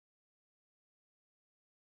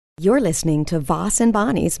You're listening to Voss and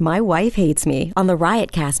Bonnie's My Wife Hates Me on the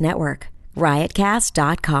Riotcast Network.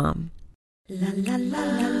 Riotcast.com. La la la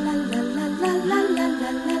la la la la la la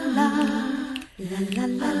la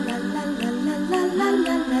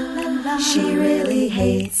la. She really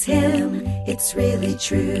hates him, it's really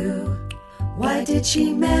true. Why did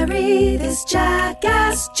she marry this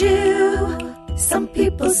jackass Jew? Some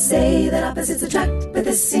people say that opposites attract, but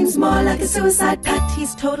this seems more like a suicide pact.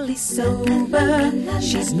 He's totally sober,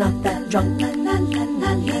 she's not that drunk.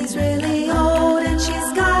 He's really old and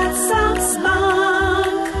she's got some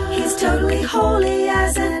spunk. He's totally holy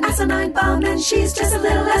as an asinine bomb, and she's just a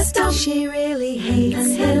little less dumb. She really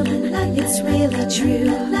hates him, it's really true.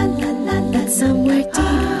 But somewhere deep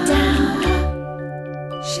down,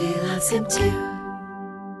 she loves him too.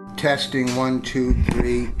 Testing 1 2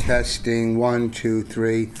 3. Testing 1 2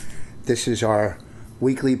 3. This is our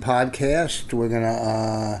weekly podcast.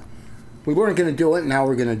 We weren't gonna do it. Now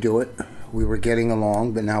we're gonna do it. We were getting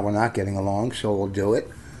along, but now we're not getting along. So we'll do it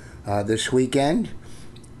this weekend,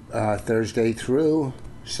 Thursday through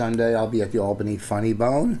Sunday. I'll be at the Albany Funny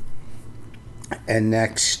Bone, and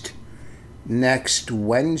next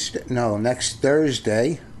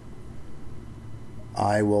Thursday,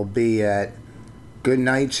 I will be at Good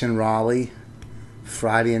Nights in Raleigh,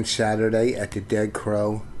 Friday and Saturday at the Dead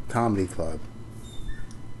Crow Comedy Club.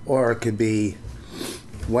 Or it could be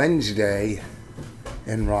Wednesday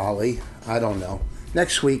in Raleigh. I don't know.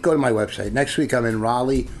 Next week, go to my website. Next week I'm in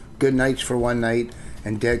Raleigh, Good Nights for one night,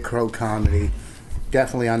 and Dead Crow Comedy.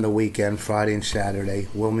 Definitely on the weekend, Friday and Saturday,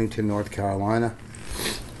 Wilmington, North Carolina.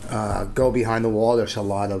 Go behind the wall. There's a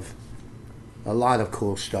lot of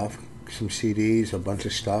cool stuff. Some CDs, a bunch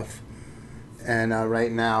of stuff. And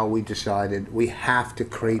right now we decided we have to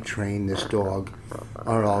crate train this dog,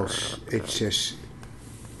 or else we're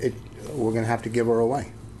going to have to give her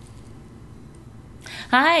away.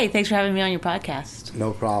 Hi, thanks for having me on your podcast.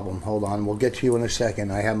 No problem. Hold on. We'll get to you in a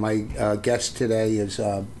second. I have my guest today is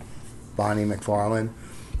Bonnie McFarlane.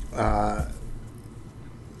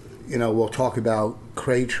 We'll talk about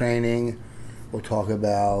crate training. We'll talk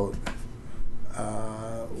about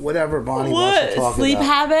whatever Bonnie wants to talk Sleep about.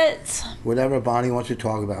 habits? Whatever Bonnie wants to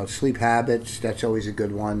talk about. Sleep habits, that's always a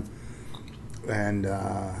good one. And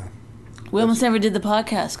we almost never did the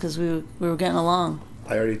podcast because we were getting along.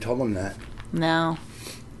 I already told them that. No.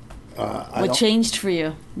 What changed for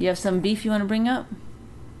you? You have some beef you want to bring up?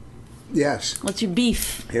 Yes. What's your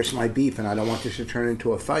beef? Here's my beef, and I don't want this to turn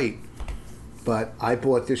into a fight. But I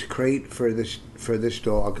bought this crate for this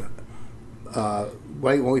dog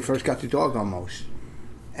right when we first got the dog almost.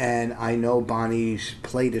 And I know Bonnie's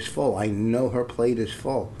plate is full. I know her plate is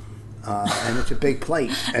full. And it's a big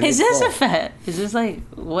plate. And Is this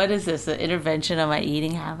what is this, an intervention on my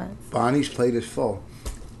eating habits? Bonnie's plate is full.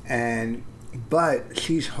 But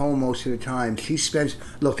she's home most of the time.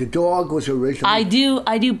 Look, the dog was originally...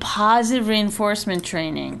 I do positive reinforcement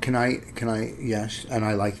training. Can I, yes, and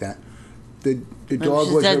I like that. The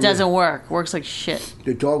dog was... That doesn't work. Works like shit.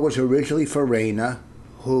 The dog was originally for Raina,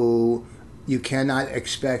 who... You cannot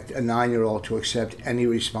expect a 9-year-old to accept any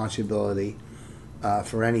responsibility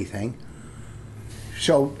for anything.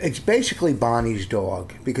 So it's basically Bonnie's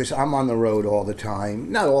dog, because I'm on the road all the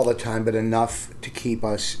time. Not all the time, but enough to keep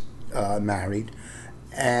us married.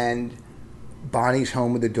 And Bonnie's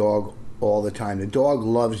home with the dog all the time. The dog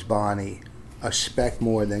loves Bonnie a speck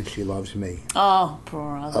more than she loves me. Oh,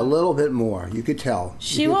 brother. A little bit more. You could tell.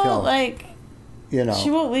 She won't, she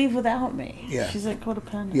won't leave without me. Yeah. She's like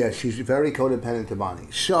codependent. Yeah, she's very codependent to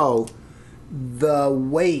Bonnie. So the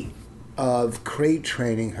weight of crate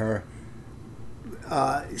training her,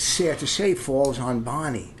 sad to say, falls on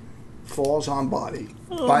Bonnie. It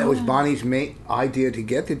was Bonnie's idea to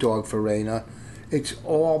get the dog for Raina. It's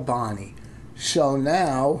all Bonnie. So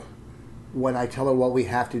now, when I tell her what we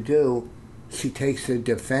have to do, she takes the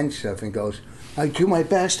defensive and goes, I do my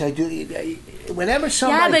best. I do. Whenever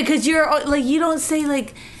somebody... Yeah, because you're like, you don't say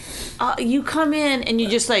you come in and you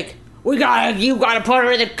just like, you gotta put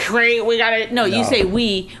her in the crate. No, you say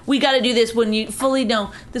we gotta do this when you fully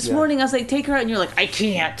know. This morning I was like, take her out, and you're like, I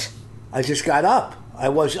can't. I just got up. I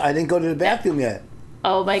didn't go to the bathroom yet.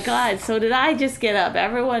 Oh my God! So did I just get up?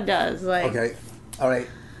 Everyone does. Okay, all right.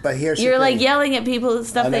 But here's you're the thing. like yelling at people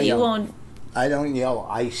stuff that you won't. I don't yell.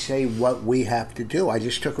 I say what we have to do. I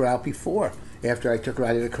just took her out before. After I took her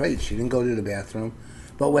out of the crate, she didn't go to the bathroom.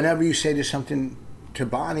 But whenever you say something to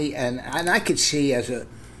Bonnie, and I could see as a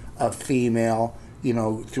female,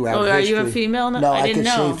 throughout history. Oh, are you a female? No, I didn't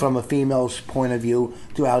know. I could see from a female's point of view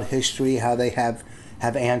throughout history how they have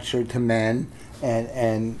answered to men,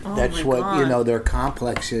 and that's what God. Their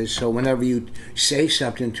complex is. So whenever you say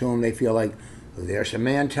something to them, they feel like, there's a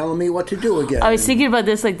man telling me what to do again. I was thinking about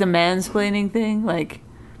this, like the mansplaining thing. Like,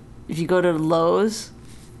 if you go to Lowe's,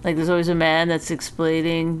 like there's always a man that's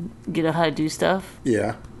explaining, how to do stuff.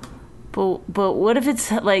 Yeah. But what if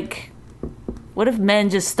it's like, what if men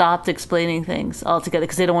just stopped explaining things altogether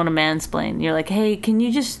because they don't want to mansplain? You're like, hey, can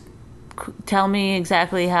you just tell me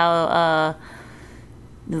exactly how?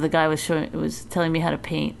 The guy was telling me how to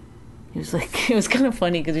paint. He was like, it was kind of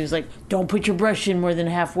funny because he was like, don't put your brush in more than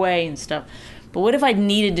halfway and stuff. But what if I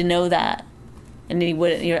needed to know that? And then he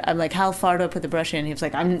would. I'm like, how far do I put the brush in? He was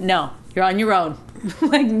like, no, you're on your own.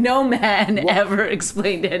 Like, no man ever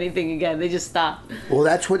explained anything again. They just stopped. Well,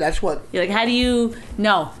 that's what. You're like, how do you?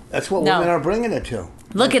 No. That's what women are bringing it to.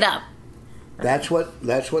 Look it up. That's what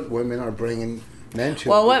women are bringing men to.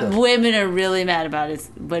 Well, what women are really mad about is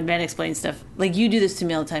when men explain stuff. Like, you do this to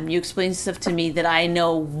me all the time. You explain stuff to me that I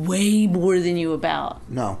know way more than you about.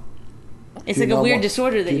 No. It's like a weird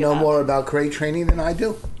disorder that you have. Do you know more about crate training than I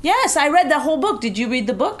do? Yes, I read the whole book. Did you read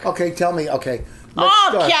the book? Okay, tell me. Okay.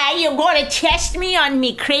 You're going to test me on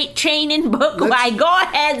me crate training book? Why, go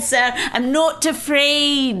ahead, sir. I'm not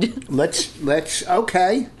afraid. Let's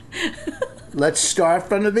okay. Let's start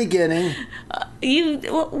from the beginning. What do you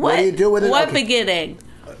do with it? What beginning?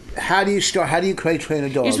 How do you start? How do you crate train a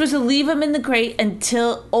dog? You're supposed to leave him in the crate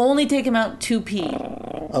until only take him out to pee.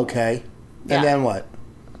 Okay. And then what?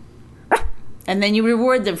 And then you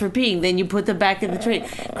reward them for peeing. Then you put them back in the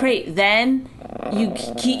crate. Then you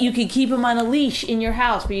can keep them on a leash in your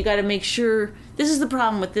house, but you got to make sure. This is the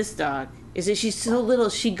problem with this dog, is that she's so little.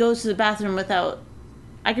 She goes to the bathroom without.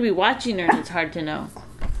 I could be watching her, and it's hard to know.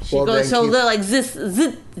 She goes so little, like this,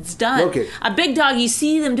 it's done. A big dog, you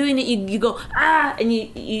see them doing it, you go and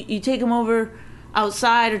you take them over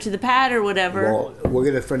outside or to the pad or whatever. Well, we're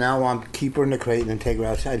gonna for now on keep her in the crate and then take her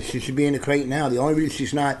outside. She should be in the crate now. The only reason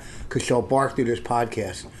she's not because she'll bark through this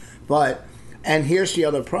podcast. And here's the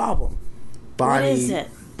other problem. Bonnie, what is it?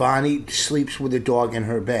 Bonnie sleeps with the dog in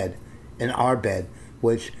her bed, in our bed,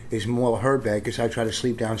 which is more her bed because I try to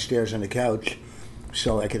sleep downstairs on the couch.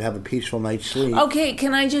 So I could have a peaceful night's sleep. Okay,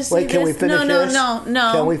 can I just say Wait, can we finish this? No.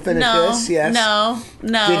 Can we finish this? Yes. No.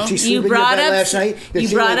 Did she sleep in your bed last night? You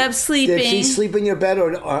brought up sleeping. Did she sleep in your bed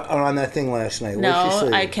or on that thing last night? No,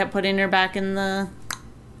 I kept putting her back in the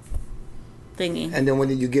thingy. And then when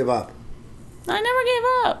did you give up? I never gave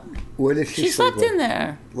up. Where did she sleep? She slept in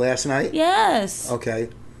there. Last night? Yes. Okay.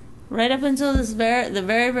 Right up until the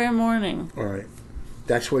very, very morning. All right.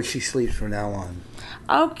 That's where she sleeps from now on.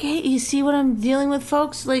 Okay, you see what I'm dealing with,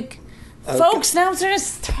 folks? Like, folks, now I'm starting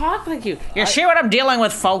to talk like you. You see what I'm dealing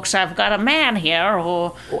with, folks? I've got a man here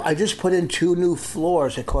who... Well, I just put in 2 new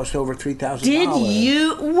floors that cost over $3,000. Did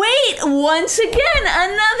you... Wait, once again,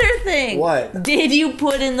 another thing. What? Did you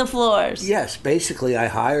put in the floors? Yes, basically, I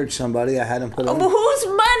hired somebody. I had them put in. But whose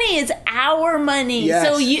money? It's our money. Yes.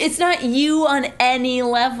 So it's not you on any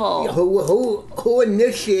level. Who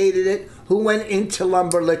initiated it? Who went into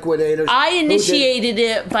Lumber Liquidators? I initiated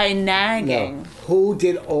it by nagging. No. Who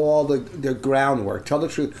did all the groundwork? Tell the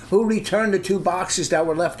truth. Who returned the 2 boxes that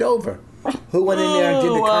were left over? Who went in there and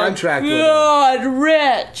did the contract with them? God,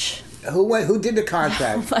 Rich. Who did the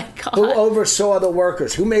contract? Oh, my God. Who oversaw the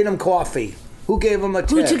workers? Who made them coffee? Who gave them a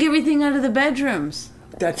tip? Who took everything out of the bedrooms?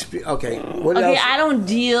 That's okay. What okay, else? I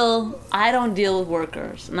don't deal with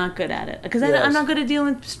workers. I'm not good at it because I'm not good at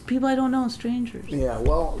dealing with people I don't know, strangers. Yeah,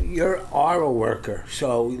 well, you are a worker,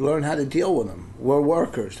 so learn how to deal with them. We're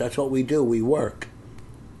workers. That's what we do. We work.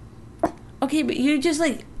 Okay, but you're just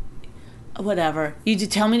like, whatever. You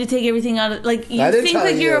just tell me to take everything out of, like, you think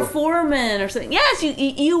like you're a foreman or something. Yes,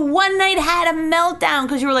 you one night had a meltdown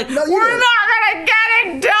because you were like, we're not gonna get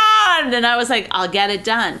it done, and I was like, I'll get it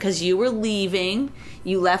done because you were leaving.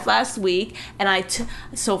 You left last week, and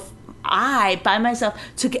I, by myself,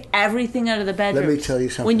 took everything out of the bedroom. Let me tell you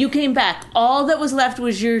something. When you came back, all that was left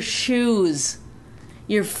was your shoes.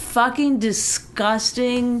 Your fucking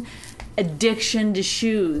disgusting addiction to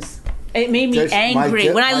shoes. It made me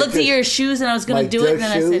angry. When I looked at your shoes and I was going to do it,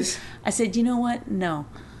 and then I said, you know what? No.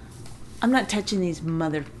 I'm not touching these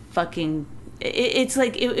motherfucking... It's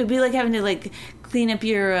like, it'd be like having to, like, clean up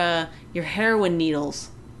your heroin needles.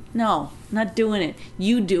 No, not doing it.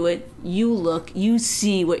 You do it. You look. You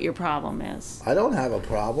see what your problem is. I don't have a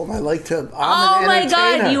problem. I like to. Oh my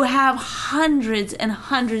God! You have hundreds and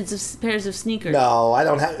hundreds of pairs of sneakers. No, I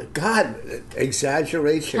don't have. God,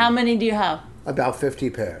 exaggeration. How many do you have? About 50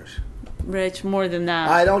 pairs. Rich, more than that.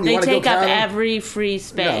 I don't. They take up every free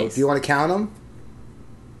space. No. Do you want to count them?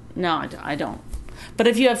 No, I don't. But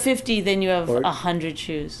if you have 50, then you have 100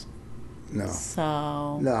 shoes. No.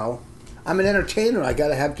 So. No. I'm an entertainer. I got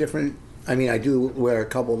to have different. I mean, I do wear a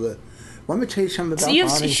couple of the. Let me tell you something about So you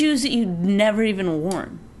have Bonnie. shoes that you've never even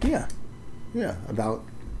worn. Yeah, about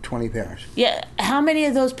 20 pairs. Yeah. How many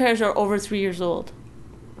of those pairs are over 3 years old?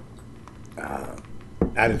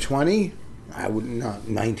 Out of 20, I wouldn't know.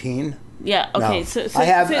 19. Yeah. Okay. No. So I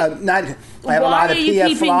have not. I have a Why lot of are you PF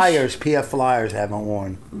keeping- Flyers. PF Flyers I haven't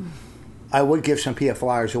worn. I would give some PF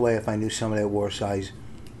Flyers away if I knew somebody that wore size.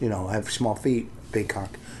 You know, I have small feet, big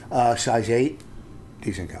cock. Size 8,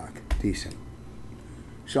 decent cock, decent.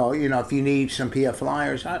 So you know, if you need some PF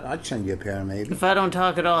Flyers, I'd send you a pair maybe. If I don't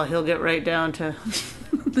talk at all, he'll get right down to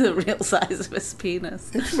the real size of his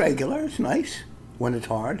penis. It's regular. It's nice. When it's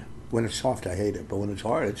hard. When it's soft, I hate it. But when it's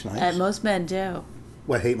hard, it's nice. And most men do.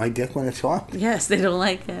 What, hate my dick when it's soft? Yes, they don't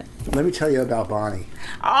like it. Let me tell you about Bonnie.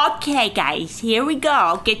 Okay, guys, here we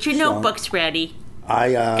go. Get your notebooks ready.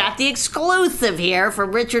 I Got the exclusive here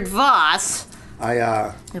from Richard Voss.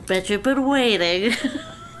 I bet you've been waiting.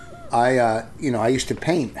 I used to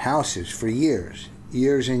paint houses for years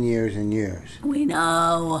and years and years. We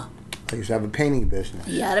know. I used to have a painting business.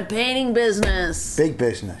 You had a painting business. Big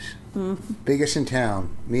business. Biggest in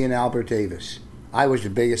town. Me and Albert Davis. I was the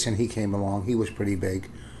biggest and he came along. He was pretty big.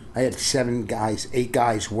 I had 8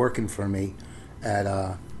 guys working for me at,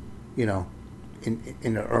 in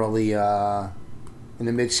the early, in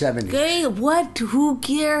the mid-70s. Okay, what? Who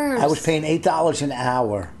cares? I was paying $8 an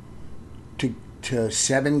hour to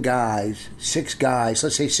 7 guys, 6 guys,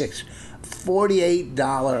 let's say 6,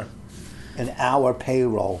 $48 an hour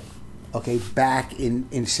payroll. Okay, back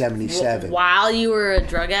in 77. While you were a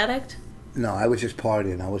drug addict? No, I was just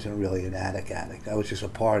partying. I wasn't really an addict. I was just a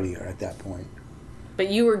partier at that point. But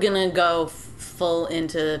you were going to go full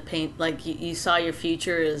into paint, like you saw your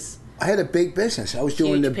future as... I had a big business. I was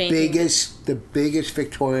doing Huge painting. the biggest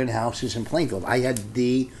Victorian houses in Plainfield. I had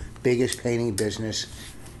the biggest painting business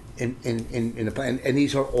in the and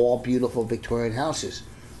these are all beautiful Victorian houses.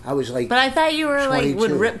 I was like, But I thought you were like, would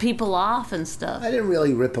 22. rip people off and stuff. I didn't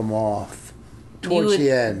really rip them off. Towards the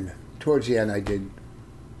end, I did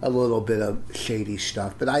a little bit of shady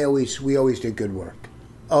stuff. But we always did good work.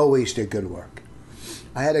 Always did good work.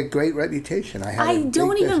 I had a great reputation. I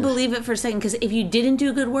don't even believe it for a second, because if you didn't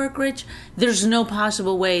do good work, Rich, there's no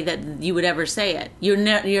possible way that you would ever say it. You're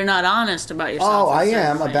not honest about yourself. Oh, I in certain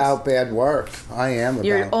am ways. about bad work. I am about.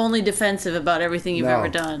 You're only defensive about everything you've ever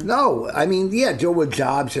done. No, I mean, yeah, there were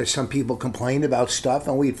jobs that some people complained about stuff,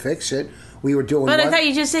 and we'd fix it. We were doing. But I thought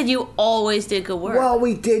you just said you always did good work. Well,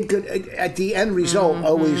 we did good. At the end result,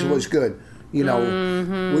 always was good. You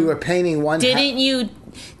know, we were painting one. Didn't you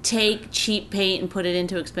take cheap paint and put it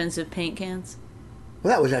into expensive paint cans?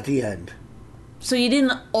 Well, that was at the end. So you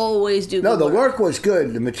didn't always do good No, the work. work was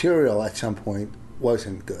good. The material at some point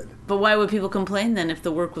wasn't good. But why would people complain then if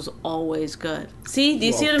the work was always good? See? Do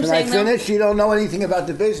you see what I'm saying? Can I finish? You don't know anything about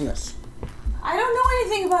the business. I don't know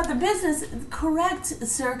anything about the business, correct,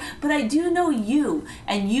 sir, but I do know you,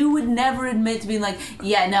 and you would never admit to being like,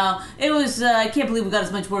 yeah, no, it was, I can't believe we got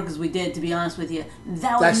as much work as we did, to be honest with you.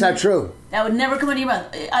 That's not true. That would never come out of your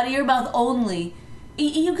mouth. Out of your mouth only.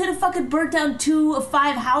 You could have fucking burnt down 2 of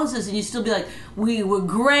 5 houses, and you'd still be like, we were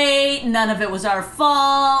great, none of it was our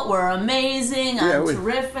fault, we're amazing, I'm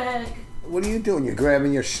terrific. What are you doing? You're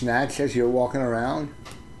grabbing your snatch as you're walking around?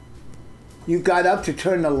 You got up to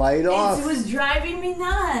turn the light off. It was driving me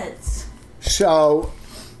nuts. So,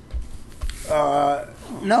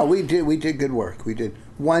 no, we did good work. We did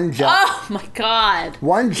one job. Oh my God!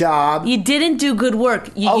 One job. You didn't do good work.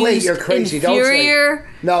 You Wait, used you're crazy. inferior Don't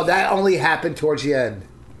say. No, that only happened towards the end.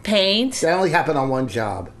 paint. That only happened on one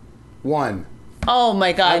job. One. Oh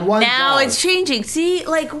my God! On one Now job. it's changing. See,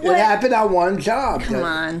 like what? It happened on one job. Come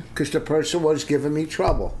on. Because the person was giving me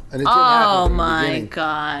trouble, and it didn't happen. Oh from the my beginning.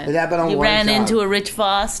 God! It happened on you one ran job. into a Rich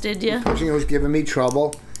Voss, did you? The person was giving me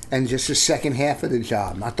trouble, and just the second half of the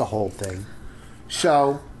job, not the whole thing.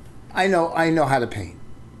 So, I know how to paint.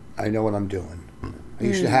 I know what I'm doing. I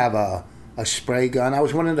used to have a spray gun. I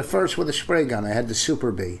was one of the first with a spray gun. I had the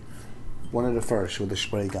Super B. One of the first with a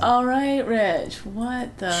spray gun. All right, Rich.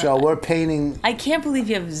 What the? So we're painting. I can't believe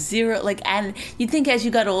you have zero. Like, and you'd think as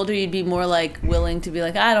you got older, you'd be more like willing to be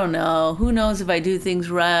like, I don't know. Who knows if I do things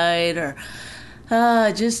right, or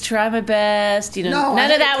just try my best. You know, No,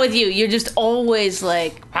 none of that with you. You're just always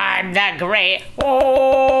like, I'm that great.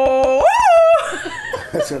 Oh.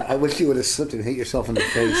 I wish you would have slipped and hit yourself in the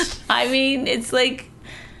face. I mean, it's like,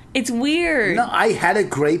 it's weird. No, I had a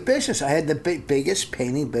great business. I had the biggest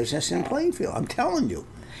painting business in Plainfield. I'm telling you.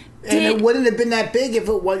 And it wouldn't have been that big if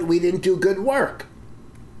we didn't do good work.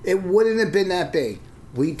 It wouldn't have been that big.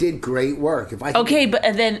 We did great work. Okay, but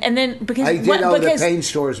and then because I did owe the paint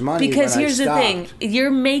stores money because when here's I the thing: stopped.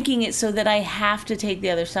 you're making it so that I have to take the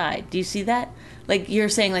other side. Do you see that? Like you're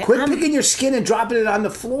saying, like Quit picking your skin and dropping it on the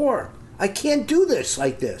floor. I can't do this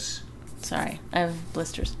like this. Sorry, I have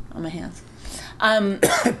blisters on my hands.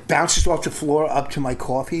 It bounces off the floor up to my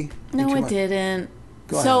coffee. No, it didn't.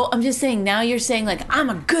 Go So ahead. I'm just saying, now you're saying, like, I'm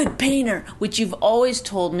a good painter, which you've always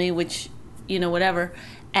told me, which, whatever.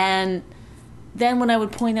 And then when I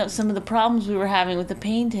would point out some of the problems we were having with the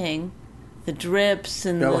painting, the drips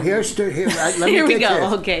and No, the... here. Let me Here we get go,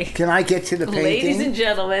 to it. okay. Can I get to the painting? Ladies and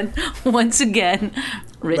gentlemen, once again,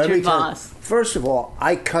 Let me Richard tell you, Voss. first of all,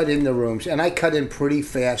 I cut in the rooms, and I cut in pretty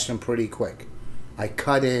fast and pretty quick. I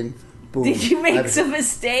cut in, boom. Did you make some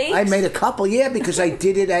mistakes? I made a couple, yeah, because I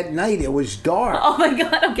did it at night. It was dark. Oh my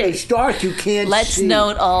God, okay. It's dark. You can't Let's see.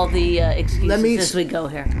 note all the excuses as we go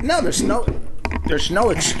here. No, there's no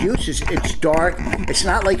excuses. It's dark. It's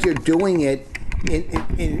not like you're doing it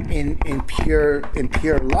in pure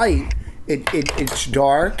light. It's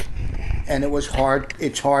dark, and it was hard.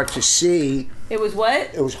 It's hard to see. It was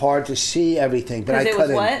what? It was hard to see everything. But I Because it cut was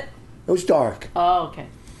in. what? It was dark. Oh, okay.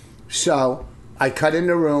 So I cut in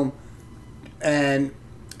the room, and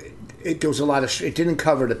there was a lot of. It didn't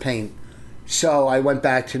cover the paint, so I went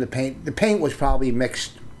back to the paint. The paint was probably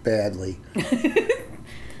mixed badly.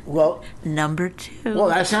 Well, Number 2. well,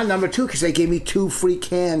 that's not number 2 because they gave me 2 free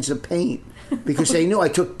cans of paint because they knew I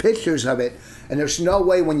took pictures of it, and there's no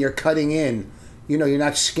way when you're cutting in, you're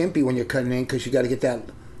not skimpy when you're cutting in because you got to get that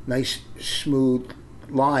nice smooth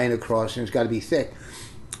line across, and it's got to be thick.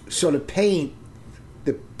 So the paint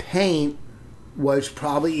was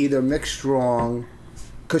probably either mixed wrong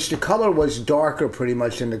because the color was darker pretty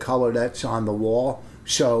much than the color that's on the wall,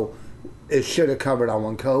 so it should have covered on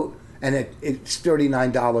one coat. And it's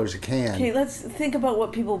 $39 a can. Okay, let's think about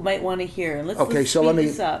what people might want to hear. Let's Okay, so speed let me-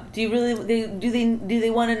 this up. Do you really? Do they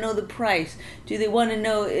want to know the price? Do they want to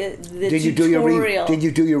know the Did you do tutorial? Did you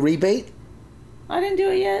do your rebate? I didn't do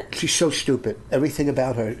it yet. She's so stupid. Everything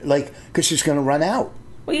about her, because she's going to run out.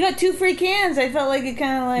 Well, you got 2 free cans. I felt like it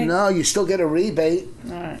kind of like. No, you still get a rebate.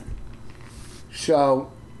 All right.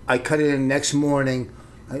 So I cut it in next morning.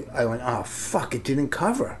 I went, oh fuck! It didn't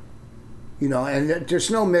cover. And there's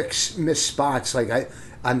no missed spots like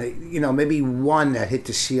maybe one that hit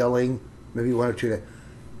the ceiling, maybe 1 or 2 that,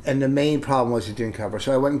 and the main problem was it didn't cover.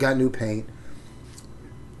 So I went and got new paint,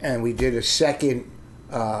 and we did a second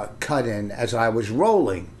cut in as I was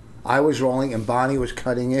rolling. I was rolling and Bonnie was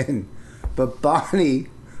cutting in, but Bonnie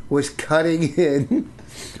was cutting in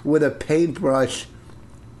with a paintbrush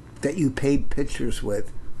that you paint pictures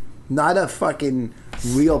with, not a fucking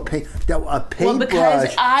real paint. A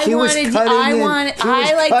paintbrush. She was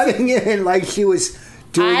cutting in like she was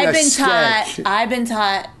doing a sketch. I've been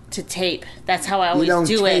taught to tape. That's how I always don't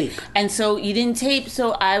do tape. it. And so you didn't tape,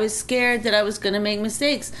 so I was scared that I was going to make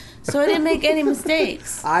mistakes. So I didn't make any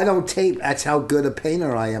mistakes. I don't tape. That's how good a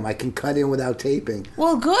painter I am. I can cut in without taping.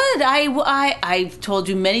 Well, good. I've told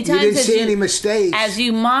you many times. You didn't see any mistakes. As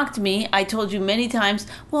you mocked me, I told you many times,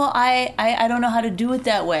 well, I don't know how to do it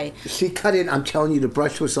that way. She cut in. I'm telling you, the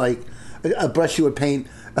brush was like a brush you would paint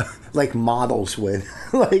like models with,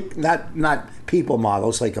 like not people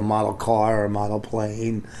models, like a model car or a model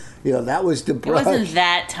plane. That was the brush. It wasn't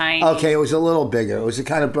that tiny. Okay, it was a little bigger. It was the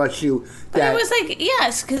kind of brush But it was like,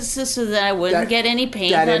 yes, because so that I wouldn't get any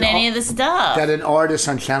paint on any of the stuff. That an artist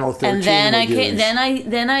on Channel 13 and then would use.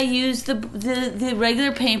 then I used the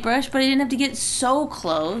regular paintbrush, but I didn't have to get so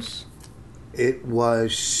close. It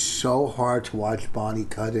was so hard to watch Bonnie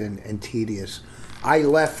cut in and tedious. I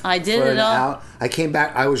left. I did for it an all. hour. I came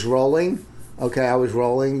back. I was rolling. Okay, I was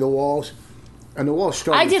rolling the walls, and the walls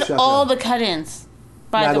started. I did sucking. all the cut-ins.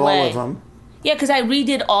 By Not the way, all of them. Yeah, because I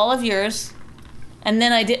redid all of yours, and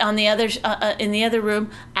then I did on the other in the other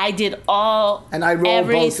room. I did all And I rolled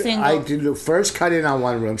every both. single. I did the first cut in on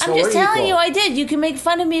one room. So I'm just we're telling equal. you, I did. You can make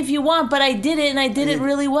fun of me if you want, but I did it, and I did it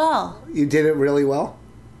really well. You did it really well.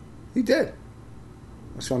 You did.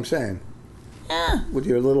 That's what I'm saying. Yeah. With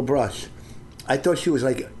your little brush. I thought she was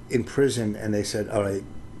like in prison, and they said, "All right,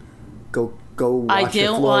 go wash I the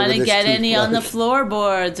didn't floor want with to this get any on the toothbrush."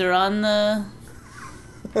 floorboards or on the.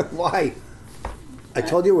 Why? I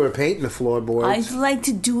told you we were painting the floorboards. I like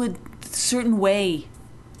to do it a certain way.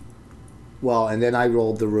 Well, and then I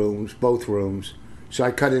rolled the rooms, both rooms. So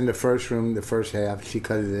I cut in the first room, the first half. She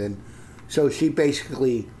cut it in. So she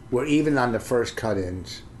basically were even on the first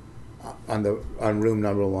cut-ins on room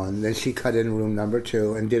number 1. Then she cut in room number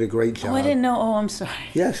 2 and did a great job. Oh, I didn't know. Oh, I'm sorry.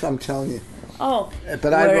 Yes, I'm telling you. Oh,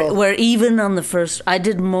 But I rolled. we're even on the first. I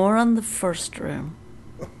did more on the first room.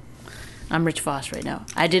 I'm Rich Voss right now.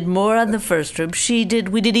 I did more on the first room.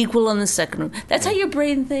 We did equal on the second room. That's how your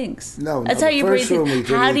brain thinks. That's how your brain thinks.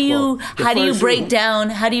 How do you break down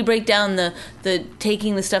the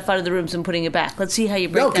taking the stuff out of the rooms and putting it back? Let's see how you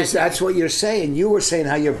break. No, because that's what you're saying. You were saying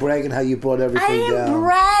how you're bragging, how you brought everything down. I didn't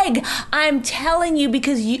brag. I'm telling you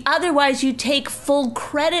because otherwise you take full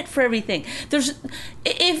credit for everything.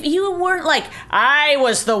 If you weren't like, I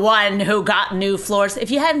was the one who got new floors. If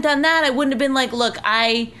you hadn't done that, I wouldn't have been like, look,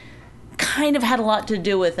 I kind of had a lot to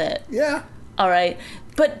do with it. Yeah. All right.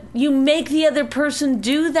 But you make the other person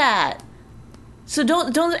do that. So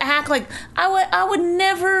don't act like I would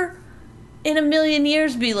never in a million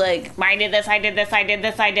years be like, I did this, I did this, I did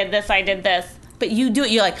this, I did this, I did this. But you do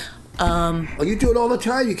it. You're like, Oh, you do it all the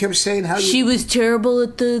time. You kept saying how she was terrible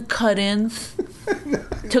at the cut-ins.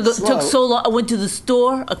 took so long. I went to the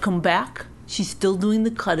store. I come back. She's still doing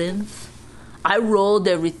the cut-ins. I rolled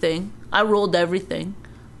everything. We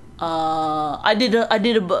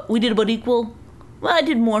did about equal. Well, I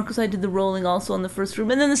did more because I did the rolling also in the first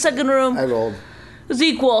room, and then the second room I rolled. was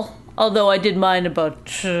equal. Although I did mine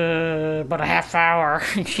about a half hour,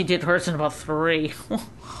 and she did hers in about 3.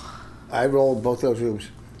 I rolled both those rooms.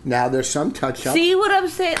 Now there's some touch-ups. See what I'm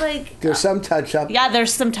saying? Like there's some touch-up. Yeah,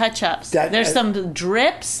 there's some touch-ups. There's some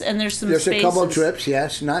drips and there's some. There's spaces. a couple of drips,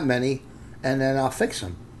 yes, not many, and then I'll fix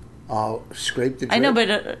them. I'll scrape the drip. I know,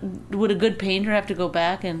 but would a good painter have to go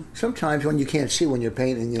back and? Sometimes when you can't see when you're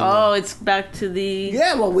painting. It's back to the.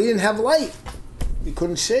 Yeah, well, we didn't have light. You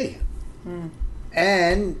couldn't see.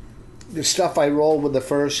 And the stuff I rolled with the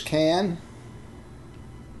first can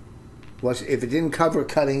was, if it didn't cover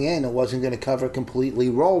cutting in, it wasn't going to cover completely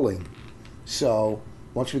rolling. So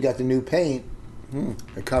once we got the new paint,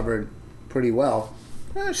 it covered pretty well.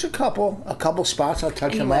 There's a couple spots. I'll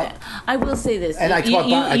touch them up. I will say this. And I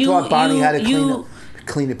taught Bonnie how to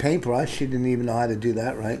clean a paintbrush. She didn't even know how to do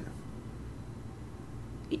that, right?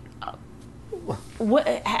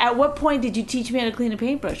 At what point did you teach me how to clean a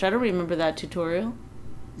paintbrush? I don't remember that tutorial.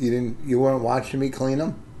 You weren't watching me clean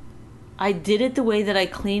them? I did it the way that I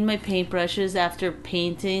clean my paintbrushes after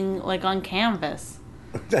painting, like on canvas.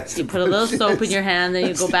 You put a little soap in your hand, then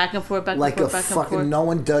you go back and forth, back and forth, back and forth. No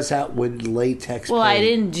one does that with latex paint. Well, I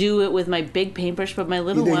didn't do it with my big paintbrush, but my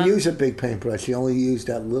little one. You didn't use a big paintbrush. You only used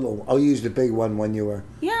that little. Oh, you used a big one when you were.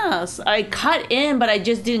 Yes, I cut in, but I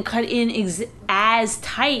just didn't cut in as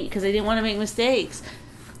tight because I didn't want to make mistakes.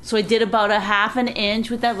 So I did about a half an inch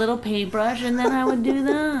with that little paintbrush, and then I would do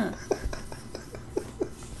that.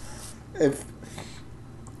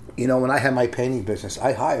 When I had my painting business,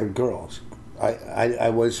 I hired girls. I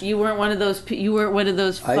was. You weren't one of those. You weren't one of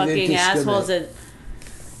those fucking assholes that.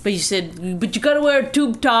 But you said, but you gotta wear a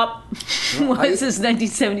tube top. What's this?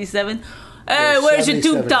 1977. Hey, where's your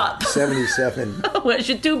tube top? 77. Where's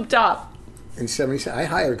your tube top? In 77, I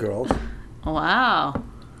hired girls. Wow.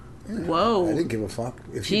 Yeah, whoa. I didn't give a fuck.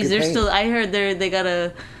 Jeez, they're still. I heard they got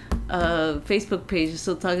a Facebook page. They're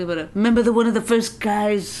still talking about it. Remember one of the first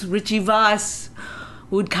guys, Richie Voss,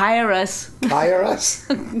 would hire us. Hire us?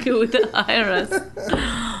 He would hire us.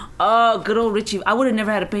 Oh, good old Richie. I would have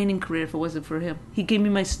never had a painting career if it wasn't for him. He gave me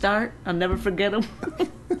my start. I'll never forget him.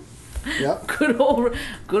 Yep. Good old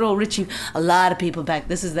Richie. A lot of people back.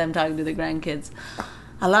 This is them talking to the grandkids.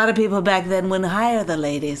 A lot of people back then wouldn't hire the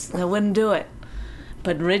ladies. They wouldn't do it.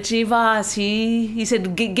 But Richie Voss, he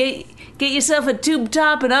said, get yourself a tube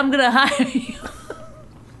top and I'm gonna hire you.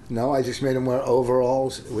 No, I just made him wear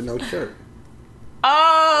overalls with no shirt.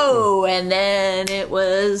 Oh, and then it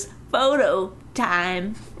was photo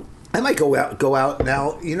time. I might go out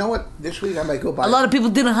now. You know what? This week I might go buy. A lot of people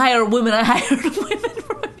didn't hire women. I hired women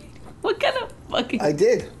for a meeting. What kind of fucking... I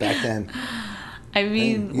did back then. I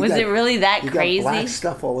mean, was it really that crazy? You got black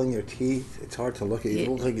stuff all in your teeth. It's hard to look at. It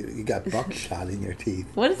looks like you got buckshot in your teeth.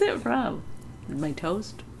 What is it from? My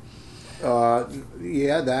toast?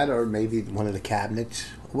 Yeah, that or maybe one of the cabinets.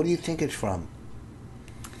 What do you think it's from?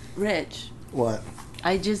 Rich. What?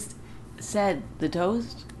 I just said the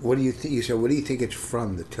toast. What do you think? You said, what do you think it's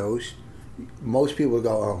from? The toast? Most people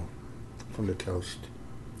go, oh, from the toast.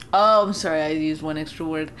 Oh, I'm sorry. I used one extra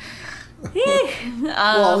word.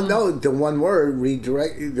 Well, no, the one word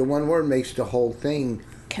makes the whole thing.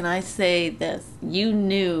 Can I say this? You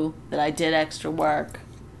knew that I did extra work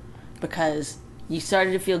because you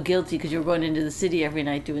started to feel guilty because you were going into the city every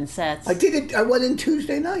night doing sets. I did it. I went in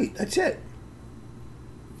Tuesday night. That's it.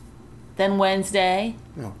 Then Wednesday,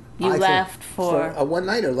 no, you left for a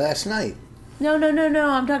one-nighter last night. No.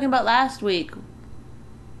 I'm talking about last week.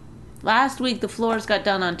 Last week, the floors got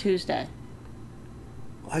done on Tuesday.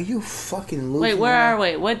 Are you fucking losing? Wait, where are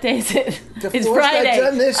we? What day is it? The It's floor's Friday. Not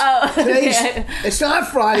done this. Oh, okay. It's not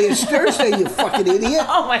Friday. It's Thursday. You fucking idiot.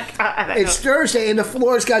 Oh my God. It's Thursday, and the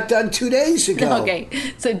floors got done 2 days ago. Okay,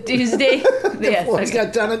 so Tuesday. The floors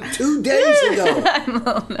got done 2 days ago. I'm a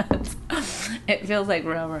little nuts. It feels like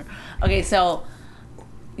forever. Okay, so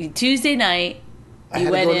Tuesday night, I you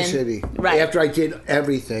had went to go in. to the city. Right. After I did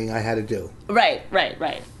everything I had to do. Right.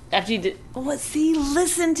 After you did, see,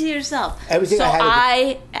 listen to yourself. Everything so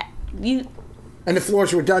I had you And the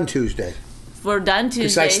floors were done Tuesday. were done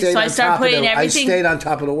Tuesday, so I on started top of putting the, everything. I stayed on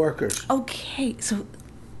top of the workers. Okay, so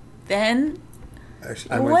then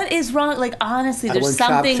I went, what is wrong? Like honestly, I there's went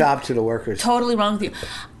something chop to the workers. totally wrong with you.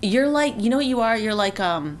 You're like, you know what you are? You're like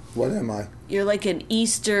What am I? You're like an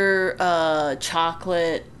Easter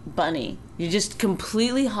chocolate bunny. You're just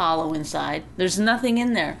completely hollow inside. There's nothing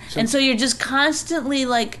in there. And so you're just constantly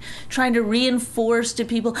like trying to reinforce to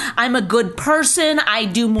people, I'm a good person, I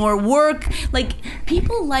do more work. Like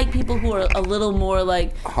people who are a little more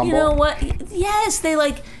like, humble. You know what? Yes, they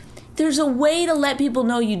like, there's a way to let people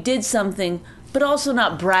know you did something, but also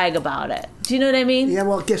not brag about it. Do you know what I mean? Yeah,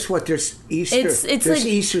 well, guess what? There's Easter. It's There's like-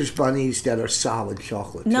 Easter's bunnies that are solid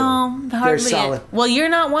chocolate. No, too. hardly. They're solid. Well, you're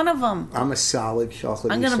not one of them. I'm a solid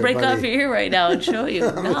chocolate. I'm going to Easter break bunny. off your ear right now and show you.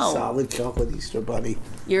 I'm a No. solid chocolate Easter bunny.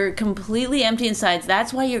 You're completely empty inside.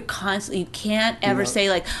 That's why you're constantly, you can't ever say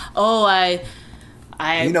like, oh, I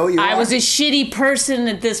You know what you I are? was a shitty person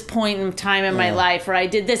at this point in time in my life, or I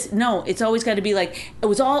did this. No, it's always got to be like, it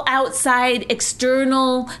was all outside,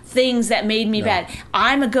 external things that made me bad.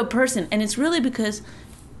 I'm a good person. And it's really because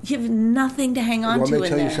you have nothing to hang on Want to me to in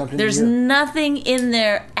tell you there. something There's here? nothing in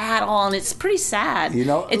there at all, and it's pretty sad. You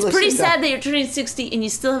know, it's listen, pretty sad Doc. that you're turning 60 and you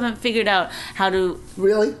still haven't figured out how to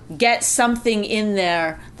Really? get something in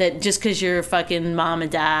there that just because you're fucking mom and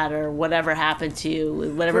dad or whatever happened to you,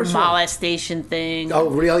 whatever First of all- molestation thing. Oh,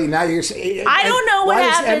 really? Now you're saying... I don't know what why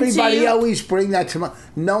happened to does everybody you. always bring that to my...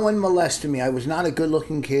 No one molested me. I was not a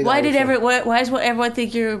good-looking kid. Why I did was why does everyone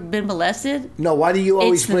think you've been molested? No, why do you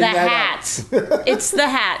always It's bring the that hats. up? It's the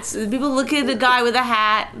hats. People look at the guy with a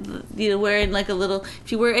hat, you know, wearing like a little.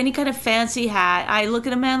 If you wear any kind of fancy hat, I look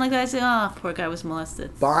at a man like that. I say, "Oh, poor guy was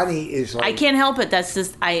molested." Bonnie is like... I can't help it. That's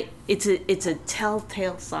just It's a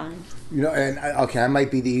telltale sign. You know, and I might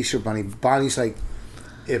be the Easter bunny. Bonnie's like,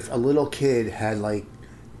 if a little kid had like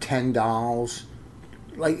 $10,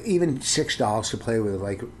 like even $6 to play with,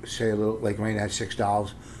 like say a little, like Raina had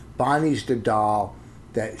 $6. Bonnie's the doll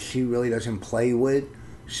that she really doesn't play with.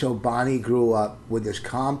 So Bonnie grew up with this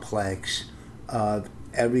complex of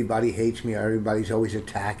everybody hates me, or everybody's always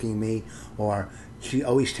attacking me, or she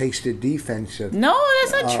always takes the defensive. No,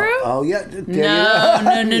 that's not true. Oh yeah, No.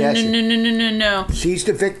 Yes. No. She's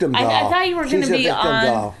the victim doll. I thought you were going She's to a be victim on.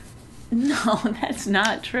 doll. No, that's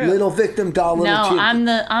not true. Little victim doll. Little No, kid.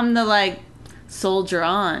 I'm the like soldier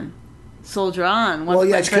on. One Well,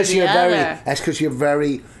 yeah, foot it's for because the you're other. That's because you're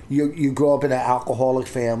very. You grow up in an alcoholic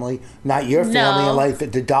family, not your family No. in life.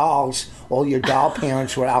 The dolls, all your doll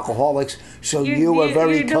parents were alcoholics, so you were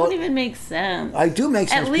very. You don't even make sense. I do make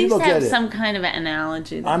sense. At least People have get it. some kind of an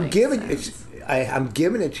analogy. That I'm makes giving sense. I'm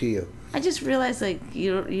giving it to you. I just realized like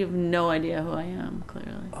you have no idea who I am.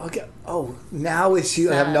 Clearly, Okay. Oh, now it's you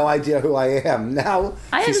have Sad. no idea who I am. Now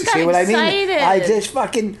I you just see got what I excited. mean? I just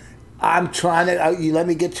fucking. I'm trying to. You let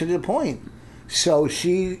me get to the point. So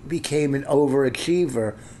she became an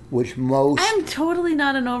overachiever, which most. I'm totally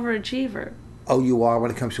not an overachiever. Oh, you are when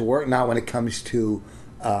it comes to work, not when it comes to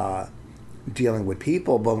dealing with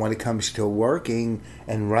people, but when it comes to working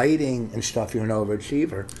and writing and stuff, you're an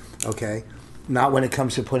overachiever, okay? Not when it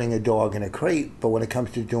comes to putting a dog in a crate, but when it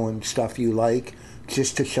comes to doing stuff you like,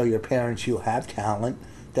 just to show your parents you have talent,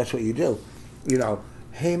 that's what you do. You know,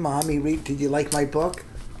 hey, Mommy, did you like my book?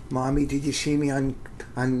 Mommy, did you see me on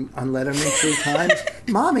Letterman 3 times?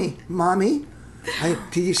 Mommy,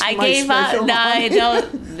 did you see I my gave up. special? No, I Mommy?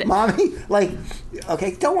 don't. Mommy, like,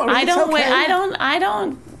 okay, don't worry. I it's don't. okay. I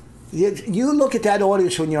don't. You look at that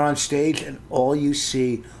audience when you're on stage, and all you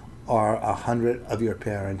see are 100 of your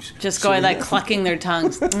parents Just going like clucking their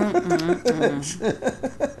tongues.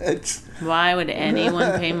 It's, Why would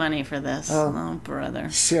anyone pay money for this? Oh, brother.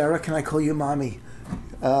 Sarah, can I call you Mommy?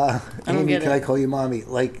 Amy, get can it. I call you Mommy?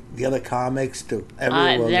 Like the other comics to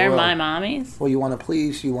everyone. They're my mommies. Well, you want to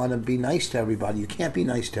please, you want to be nice to everybody. You can't be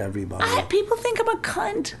nice to everybody. People think I'm a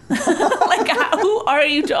cunt. Like, who are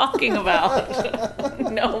you talking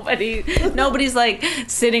about? Nobody's like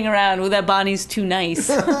sitting around with that Bonnie's too nice.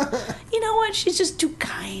 You know what? She's just too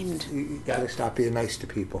kind. You got to stop being nice to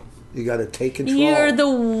people. You got to take control. You're the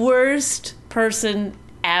worst person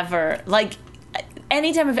ever. Like,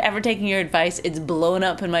 anytime I've ever taken your advice, it's blown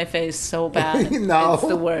up in my face so bad. No. It's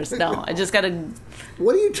the worst. No, I just got to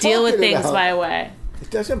What are you talking deal with things about? my way. It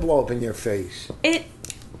doesn't blow up in your face. It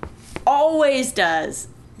always does.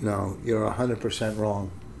 No, you're 100% wrong.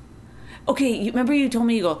 Okay, remember you told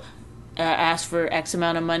me you go, ask for X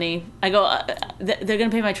amount of money. I go, they're going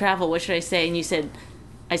to pay my travel. What should I say? And you said,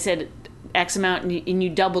 I said X amount, and you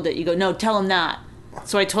doubled it. You go, no, tell them that.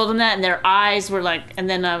 So I told them that, and their eyes were like, and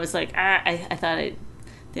then I was like, I thought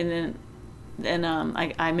and then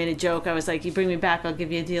I made a joke. I was like, you bring me back, I'll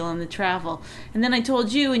give you a deal on the travel. And then I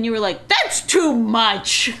told you, and you were like, that's too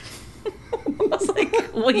much. I was like,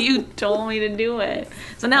 well, you told me to do it.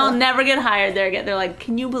 So now I'll never get hired there again. They're like,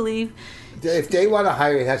 can you believe? If they want to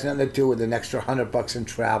hire you, it has nothing to do with an extra $100 in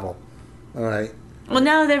travel. All right. Well,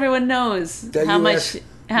 now everyone knows how much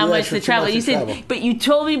the travel. You said, travel. but you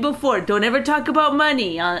told me before, don't ever talk about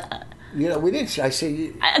money. We didn't. I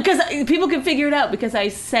say Because people can figure it out, because I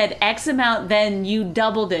said X amount, then you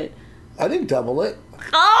doubled it. I didn't double it.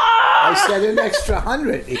 Oh! I said an extra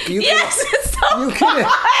 100. If you Yes, it's so you fun!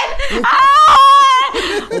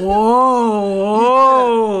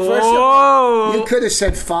 First of all, you could have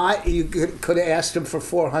said 5. You could have asked them for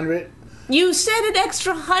 400. You said an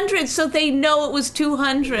extra 100 so they know it was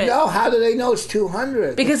 200. No, how do they know it's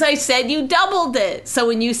 200? Because I said you doubled it. So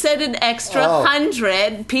when you said an extra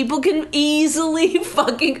 100, people can easily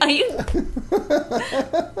fucking... Are you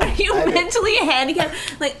mentally handicapped?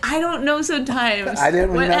 Like, I don't know sometimes. I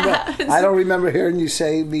didn't remember. I don't remember hearing you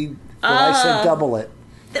say me when I said double it.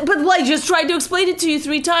 But I just tried to explain it to you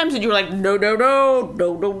 3 times, and you were like, no.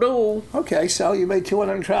 Okay, so you made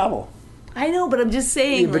 200 in travel. I know, but I'm just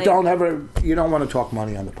saying. But you don't want to talk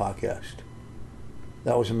money on the podcast.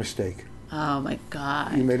 That was a mistake. Oh my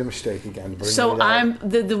God. You made a mistake again. So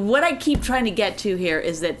what I keep trying to get to here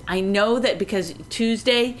is that I know that because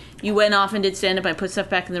Tuesday you went off and did stand up, I put stuff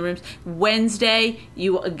back in the rooms. Wednesday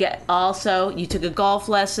you took a golf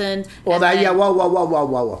lesson.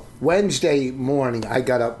 Whoa. Wednesday morning I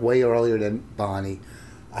got up way earlier than Bonnie.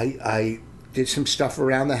 I did some stuff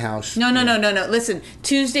around the house. No. Listen,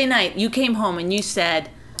 Tuesday night you came home and you said,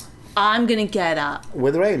 I'm going to get up.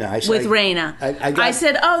 With Raina. I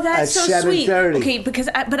said, oh, that's so sweet. 7:30. Okay, because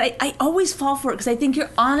I always fall for it because I think you're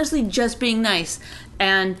honestly just being nice.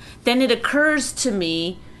 And then it occurs to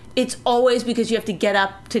me, it's always because you have to get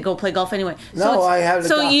up to go play golf anyway. I have to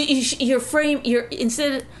So you're framing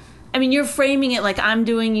it like I'm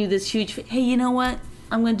doing you this huge, hey, you know what?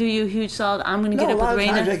 I'm going to do you a huge solid. I'm going to get up with Raina. A lot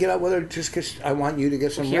of times I get up with her just because I want you to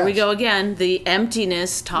get some rest. Here we go again. The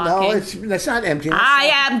emptiness talking. No, that's not emptiness.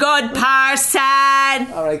 I am good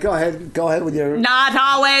person. All right, go ahead. Go ahead with your... Not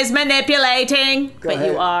always manipulating. But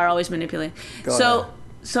ahead. you are always manipulating. Go ahead.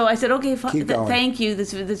 So I said, okay, Keep going. thank you.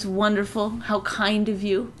 This wonderful. How kind of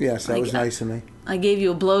you. Yes, that was nice of me. I gave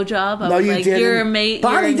you a blowjob. No, you didn't. You're amazing.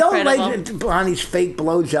 Bonnie, you're don't like Bonnie's fake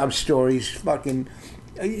blowjob stories. Fucking...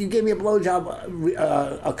 You gave me a blowjob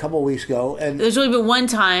a couple of weeks ago, and there's only been one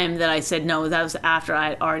time that I said no. That was after I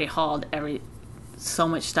had already hauled so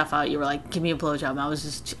much stuff out. You were like, "Give me a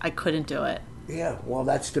blowjob." I couldn't do it. Yeah, well,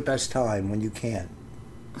 that's the best time when you can.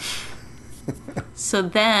 So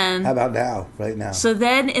then, how about now? Right now. So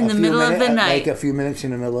then, in the middle of the night, like a few minutes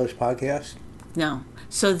in the middle of this podcast. No.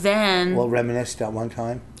 So then, we'll reminisce that one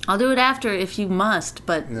time. I'll do it after if you must,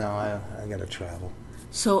 but no, I gotta travel.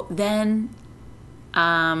 So then.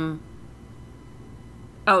 So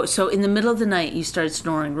in the middle of the night you started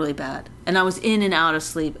snoring really bad, and I was in and out of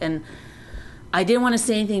sleep, and I didn't want to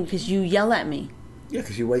say anything because you yell at me. Yeah,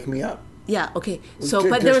 because you wake me up. Yeah, okay. So,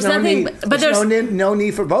 but there was nothing. But there's no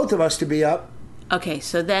need for both of us to be up. Okay,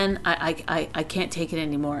 so then I can't take it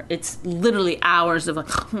anymore. It's literally hours of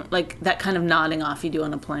like that kind of nodding off you do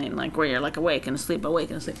on a plane, like where you're like awake and asleep, awake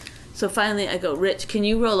and asleep. So finally I go, Rich, can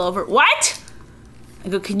you roll over? What? I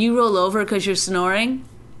go, can you roll over because you're snoring?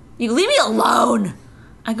 You go, leave me alone.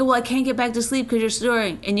 I go, well, I can't get back to sleep because you're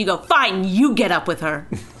snoring. And you go, fine, you get up with her.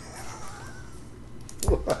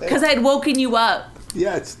 Because I had woken you up.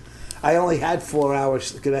 Yes. I only had 4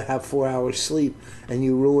 hours, gonna have 4 hours sleep, and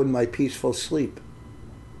you ruined my peaceful sleep.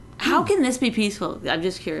 How can this be peaceful? I'm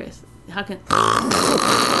just curious. How can...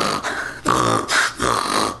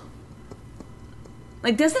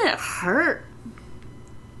 Like, doesn't it hurt?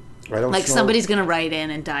 Like somebody's going to write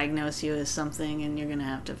in and diagnose you as something, and you're going to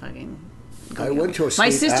have to fucking... went to a sleep My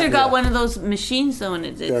sister apnea. got one of those machines, though, and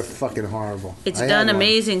they're fucking horrible. It's done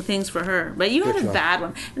amazing things for her. But you had a bad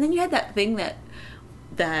one. And then you had that thing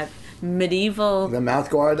that medieval. The mouth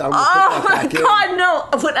guard. I'm Oh gonna put my that back God, no!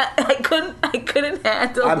 But I couldn't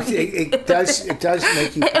handle it does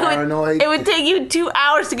make you paranoid. It would take you 2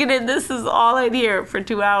 hours to get in. This is all I'd hear for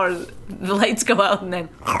 2 hours. The lights go out and then.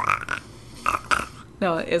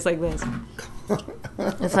 No, it's like this.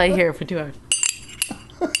 That's all I hear for 2 hours.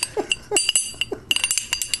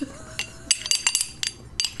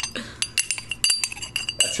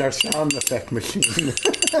 That's our sound effect machine.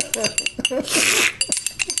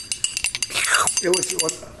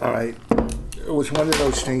 All right. It was one of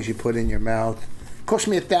those things you put in your mouth. Cost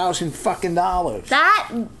me $1,000 fucking dollars. That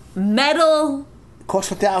metal.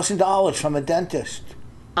 Cost $1,000 from a dentist.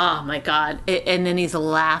 Oh my God! And then he's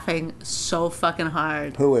laughing so fucking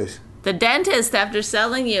hard. Who is? The dentist, after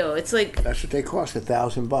selling you, it's like That's what they cost,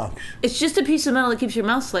 $1,000. it's just a piece of metal that keeps your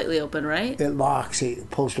mouth slightly open, right? It locks. It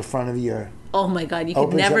pulls the front of your. Oh my God! You could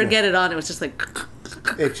Opens never up. get it on. It was just like.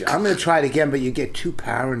 I'm gonna try it again, but you get too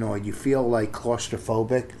paranoid. You feel like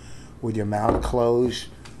claustrophobic with your mouth closed.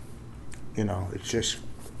 You know, it's just,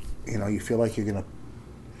 you feel like you're gonna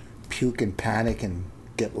puke and panic and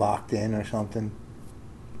get locked in or something.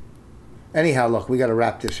 Anyhow, look, we got to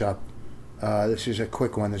wrap this up. This is a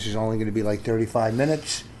quick one. This is only going to be like 35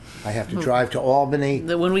 minutes. I have to drive to Albany.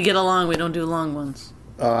 When we get along, we don't do long ones.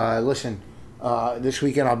 Listen, this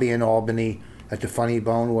weekend I'll be in Albany at the Funny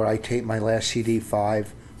Bone where I tape my last CD,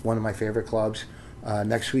 5, one of my favorite clubs.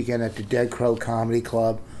 Next weekend at the Dead Crow Comedy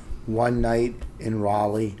Club, one night in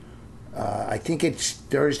Raleigh. I think it's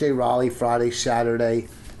Thursday, Raleigh, Friday, Saturday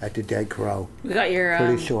at the Dead Crow. We got your.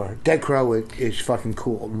 Pretty sure. Dead Crow is fucking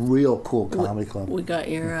cool. Real cool comedy club. We got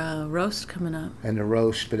your roast coming up. And the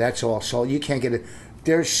roast, but that's all sold. You can't get it.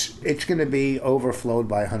 It's going to be overflowed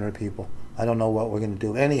by 100 people. I don't know what we're going to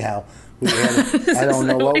do. Anyhow, I don't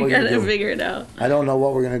know what we're going to do. We gotta figure it out. I don't know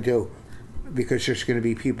what we're going to do because there's going to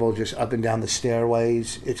be people just up and down the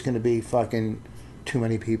stairways. It's going to be fucking too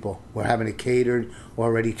many people. We're having it catered.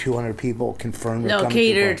 Already 200 people confirmed. No,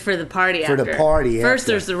 catered for the party for after. the party First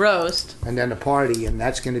after. there's the roast. And then the party, and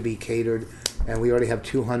that's going to be catered. And we already have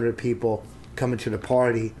 200 people coming to the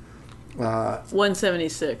party.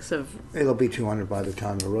 176 of. It'll be 200 by the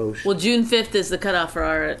time the roast. Well, June 5th is the cutoff for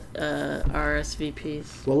our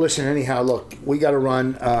RSVPs. Well, listen, anyhow, look, we got to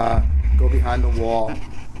run, go behind the wall.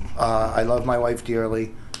 I love my wife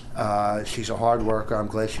dearly. She's a hard worker. I'm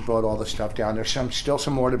glad she brought all the stuff down. There's still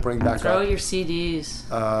some more to bring back Throw up. your CDs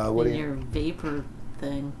in your vapor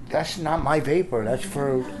thing. That's not my vapor. That's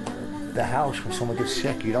for the house when someone gets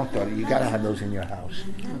sick. You don't throw it. You got to have those in your house,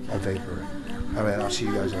 a vapor. All right, I'll see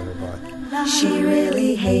you guys later. Bye. She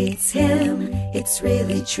really hates him, it's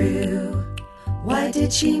really true. Why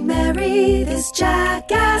did she marry this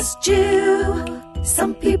jackass Jew?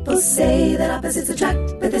 Some people say that opposites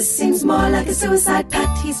attract, but this seems more like a suicide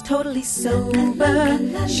pact. He's totally sober,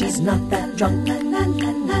 she's not that drunk.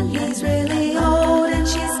 He's really old and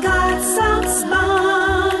she's got some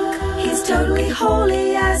spunk. He's totally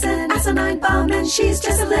holy as an asinine bomb, and she's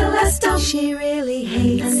just a little less dumb. She really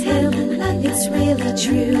hates him, it's really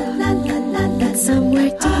true. But somewhere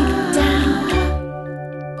deep down,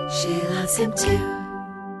 she loves him too.